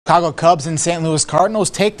Chicago Cubs and St. Louis Cardinals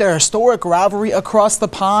take their historic rivalry across the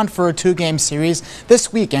pond for a two-game series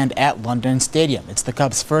this weekend at London Stadium. It's the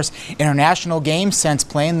Cubs' first international game since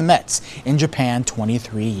playing the Mets in Japan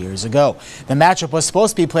 23 years ago. The matchup was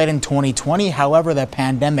supposed to be played in 2020, however, the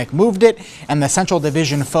pandemic moved it, and the Central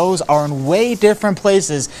Division foes are in way different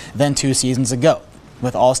places than 2 seasons ago.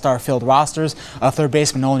 With all-star filled rosters of third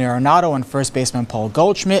baseman Nolan Arenado and first baseman Paul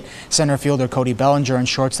Goldschmidt, center fielder Cody Bellinger and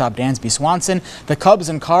shortstop Dansby Swanson, the Cubs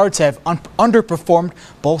and Cards have underperformed,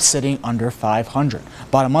 both sitting under 500.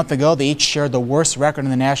 About a month ago, they each shared the worst record in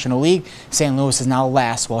the National League. St. Louis is now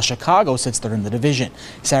last, while Chicago sits third in the division.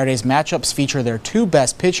 Saturday's matchups feature their two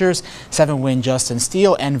best pitchers, 7-win Justin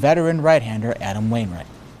Steele and veteran right-hander Adam Wainwright.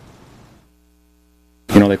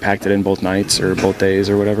 You know, they packed it in both nights or both days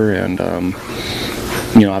or whatever, and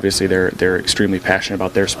you know, obviously they're extremely passionate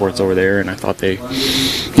about their sports over there, and I thought they,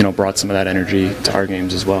 you know, brought some of that energy to our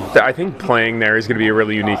games as well. I think playing there is going to be a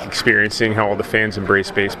really unique experience, seeing how all the fans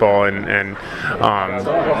embrace baseball, and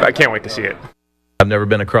I can't wait to see it. I've never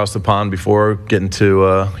been across the pond before, getting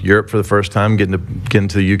to Europe for the first time, getting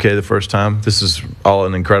to the UK the first time. This is all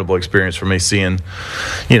an incredible experience for me, seeing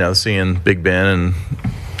Big Ben and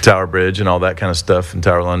Tower Bridge and all that kind of stuff in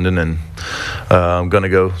Tower London, and I'm going to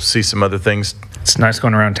go see some other things. It's nice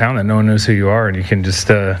going around town that no one knows who you are and you can just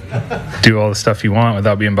do all the stuff you want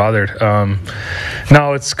without being bothered.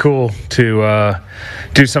 No, it's cool to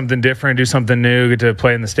do something different, do something new, get to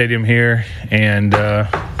play in the stadium here, and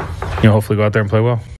hopefully go out there and play well.